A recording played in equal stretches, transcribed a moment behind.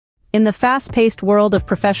In the fast-paced world of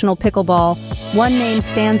professional pickleball, one name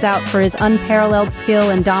stands out for his unparalleled skill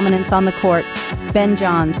and dominance on the court: Ben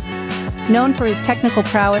Johns. Known for his technical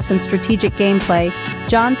prowess and strategic gameplay,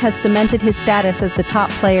 Johns has cemented his status as the top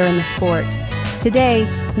player in the sport. Today,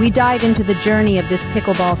 we dive into the journey of this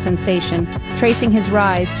pickleball sensation, tracing his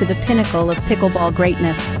rise to the pinnacle of pickleball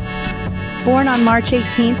greatness. Born on March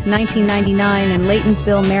 18, 1999 in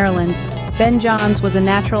Laytonsville, Maryland, Ben Johns was a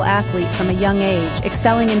natural athlete from a young age,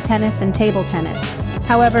 excelling in tennis and table tennis.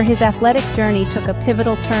 However, his athletic journey took a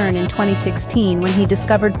pivotal turn in 2016 when he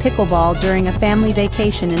discovered pickleball during a family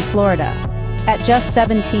vacation in Florida. At just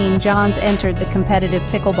 17, Johns entered the competitive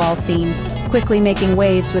pickleball scene, quickly making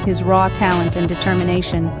waves with his raw talent and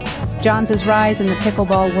determination. Johns' rise in the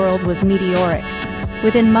pickleball world was meteoric.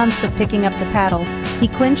 Within months of picking up the paddle, he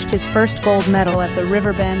clinched his first gold medal at the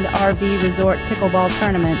Riverbend RV Resort Pickleball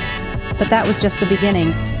Tournament. But that was just the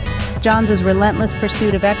beginning. Johns' relentless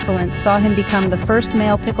pursuit of excellence saw him become the first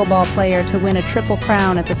male pickleball player to win a triple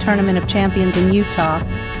crown at the Tournament of Champions in Utah,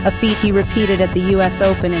 a feat he repeated at the US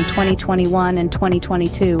Open in 2021 and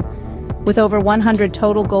 2022. With over 100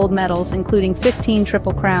 total gold medals, including 15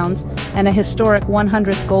 triple crowns, and a historic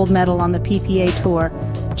 100th gold medal on the PPA Tour,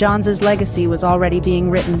 Johns' legacy was already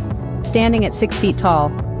being written. Standing at 6 feet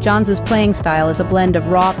tall, Johns' playing style is a blend of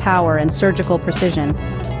raw power and surgical precision.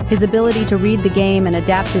 His ability to read the game and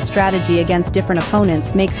adapt his strategy against different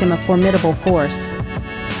opponents makes him a formidable force.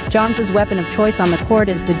 Johns' weapon of choice on the court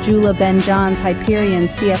is the G.O.A.T Ben Johns Hyperion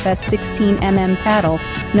CFS 16mm paddle,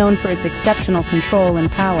 known for its exceptional control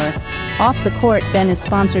and power. Off the court, Ben is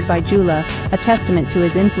sponsored by G.O.A.T, a testament to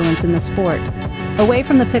his influence in the sport. Away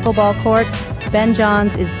from the pickleball courts, Ben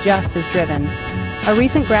Johns is just as driven. A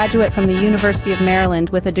recent graduate from the University of Maryland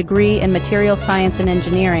with a degree in material science and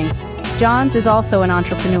engineering, Johns is also an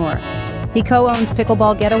entrepreneur. He co-owns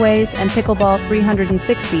Pickleball Getaways and Pickleball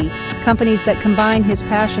 360, companies that combine his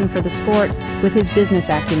passion for the sport with his business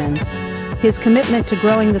acumen. His commitment to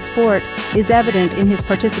growing the sport is evident in his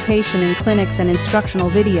participation in clinics and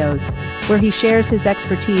instructional videos, where he shares his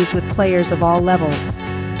expertise with players of all levels.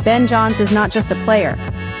 Ben Johns is not just a player,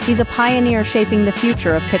 he's a pioneer shaping the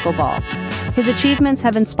future of pickleball. His achievements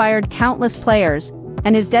have inspired countless players,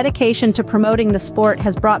 and his dedication to promoting the sport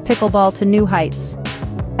has brought pickleball to new heights.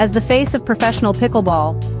 As the face of professional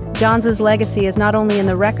pickleball, Johns' legacy is not only in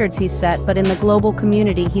the records he's set but in the global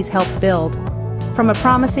community he's helped build. From a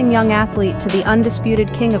promising young athlete to the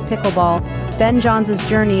undisputed king of pickleball, Ben Johns'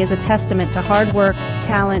 journey is a testament to hard work,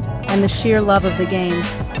 talent, and the sheer love of the game.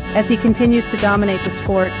 As he continues to dominate the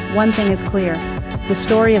sport, one thing is clear: the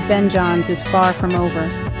story of Ben Johns is far from over.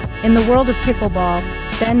 In the world of pickleball,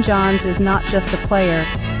 Ben Johns is not just a player,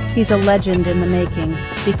 he's a legend in the making.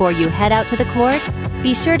 Before you head out to the court,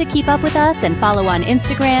 be sure to keep up with us and follow on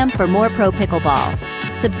Instagram for more pro pickleball.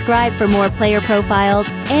 Subscribe for more player profiles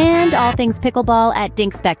and all things pickleball at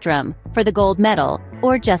Dink Spectrum for the gold medal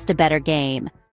or just a better game.